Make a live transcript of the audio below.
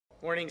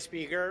Morning,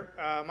 Speaker.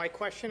 My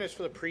question is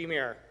for the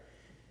Premier.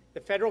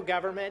 The federal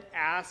government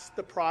asked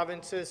the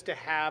provinces to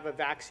have a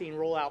vaccine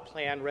rollout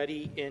plan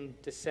ready in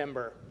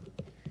December.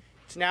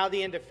 It's now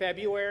the end of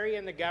February,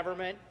 and the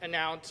government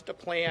announced a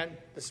plan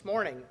this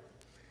morning.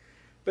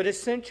 But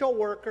essential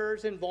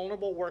workers in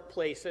vulnerable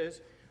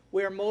workplaces,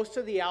 where most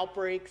of the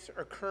outbreaks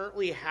are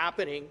currently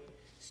happening,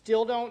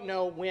 still don't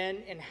know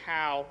when and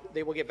how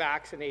they will get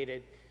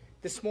vaccinated.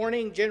 This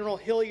morning, General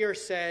Hillier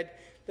said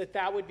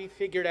that would be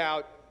figured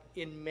out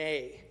in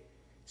May.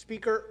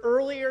 Speaker,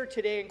 earlier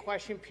today in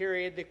question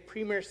period, the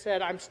Premier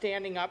said, "I'm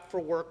standing up for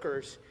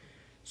workers."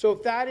 So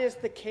if that is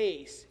the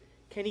case,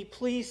 can he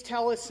please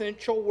tell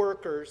essential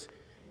workers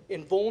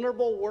in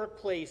vulnerable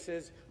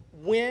workplaces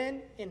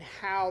when and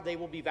how they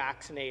will be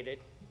vaccinated?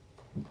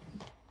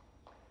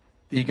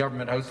 The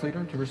Government House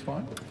Leader to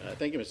respond.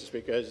 Thank you, Mr.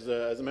 Speaker. As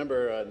the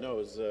member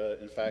knows,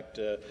 in fact,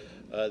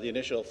 the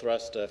initial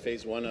thrust,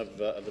 phase one of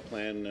the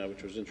plan,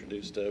 which was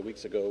introduced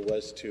weeks ago,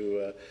 was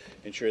to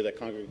ensure that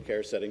congregate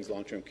care settings,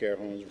 long-term care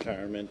homes,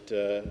 retirement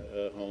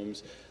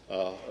homes,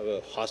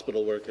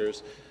 hospital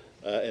workers,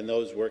 and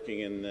those working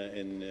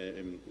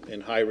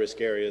in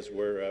high-risk areas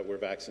were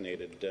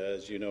vaccinated.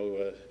 As you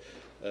know,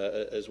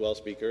 as well,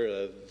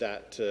 Speaker,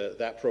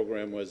 that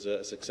program was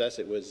a success.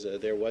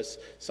 There was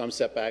some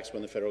setbacks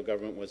when the federal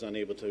government was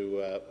unable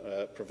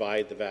to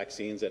provide the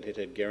vaccines that it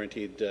had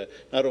guaranteed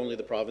not only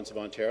the province of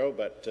Ontario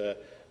but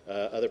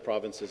other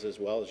provinces as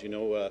well. As you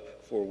know,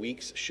 for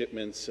weeks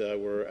shipments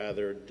were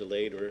either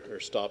delayed or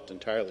stopped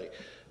entirely.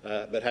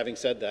 But having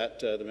said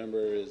that, the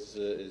member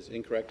is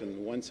incorrect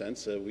in one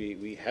sense.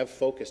 We have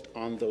focused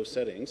on those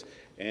settings,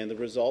 and the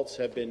results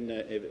have been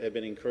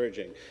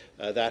encouraging.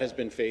 That has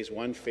been phase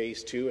one.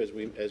 Phase two, as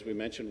we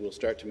mentioned, will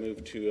start to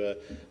move to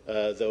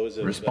those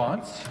of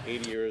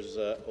 80 years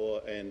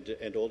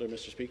and older.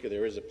 Mr. Speaker,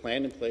 there is a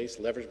plan in place,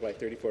 leveraged by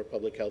 34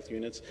 public health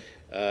units,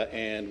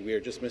 and we are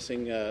just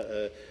missing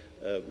the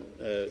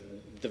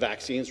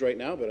vaccines right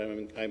now. But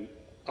I'm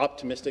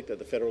optimistic that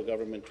the federal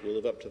government will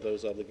live up to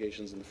those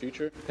obligations in the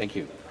future. Thank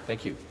you.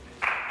 Thank you.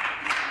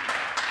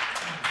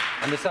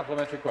 And the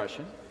supplementary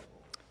question.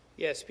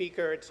 Yes,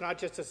 Speaker, it's not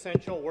just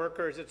essential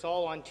workers, it's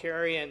all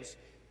Ontarians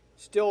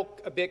still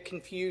a bit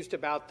confused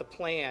about the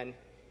plan.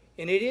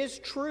 And it is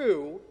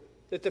true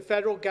that the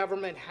federal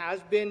government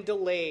has been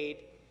delayed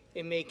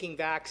in making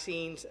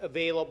vaccines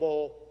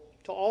available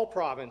to all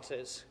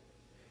provinces.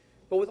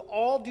 But with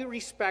all due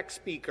respect,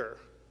 Speaker,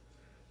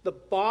 the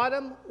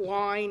bottom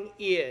line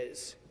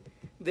is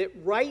that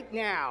right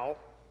now,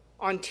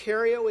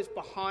 Ontario is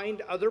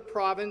behind other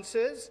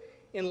provinces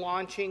in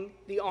launching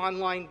the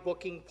online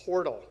booking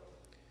portal.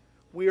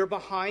 We are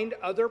behind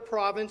other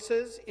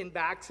provinces in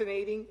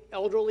vaccinating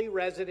elderly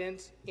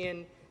residents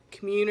in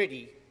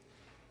community.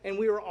 And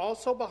we are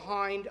also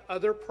behind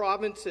other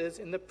provinces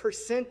in the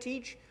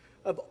percentage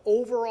of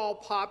overall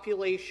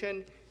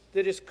population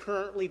that is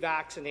currently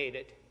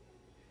vaccinated.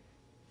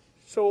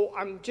 So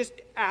I'm just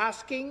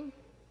asking,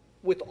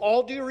 with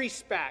all due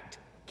respect,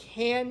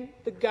 can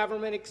the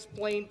government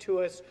explain to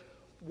us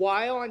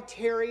why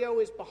Ontario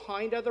is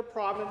behind other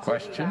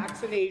provinces in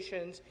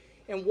vaccinations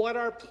and what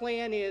our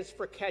plan is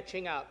for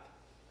catching up?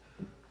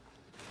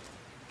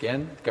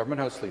 Again,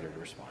 Government House Leader to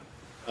respond.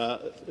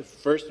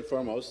 First and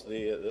foremost,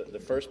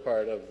 the first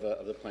part of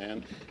the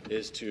plan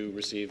is to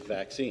receive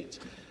vaccines.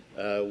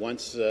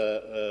 Once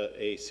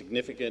a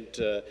significant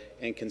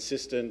and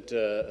consistent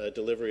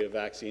delivery of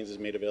vaccines is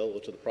made available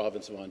to the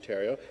province of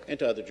Ontario and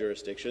to other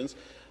jurisdictions,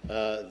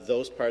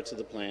 those parts of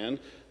the plan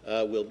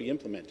will be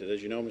implemented.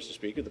 As you know, Mr.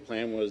 Speaker, the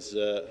plan was,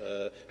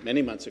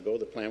 many months ago,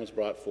 the plan was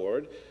brought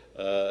forward.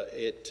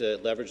 It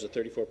leveraged the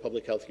 34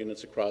 public health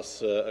units across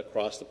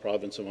the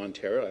province of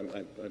Ontario.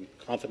 I'm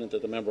confident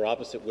that the member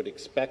opposite would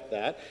expect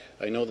that.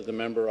 I know that the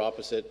member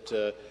opposite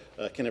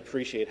can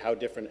appreciate how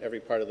different every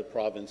part of the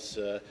province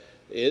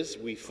is.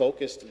 We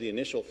focused the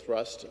initial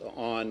thrust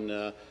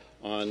on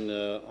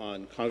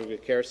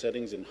congregate care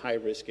settings in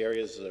high-risk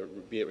areas,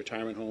 be it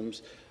retirement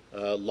homes,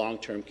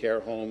 long-term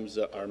care homes,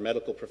 our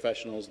medical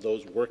professionals,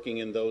 those working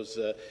in those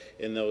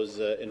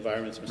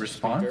environments, Mr.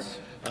 Speaker.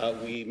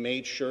 We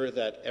made sure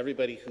that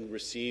everybody who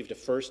received a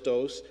first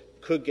dose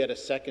could get a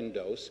second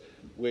dose,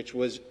 which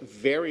was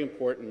very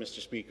important,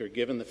 Mr. Speaker,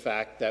 given the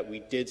fact that we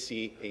did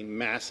see a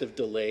massive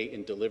delay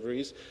in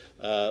deliveries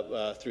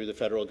through the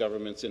federal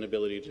government's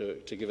inability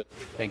to give it.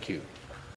 Thank you.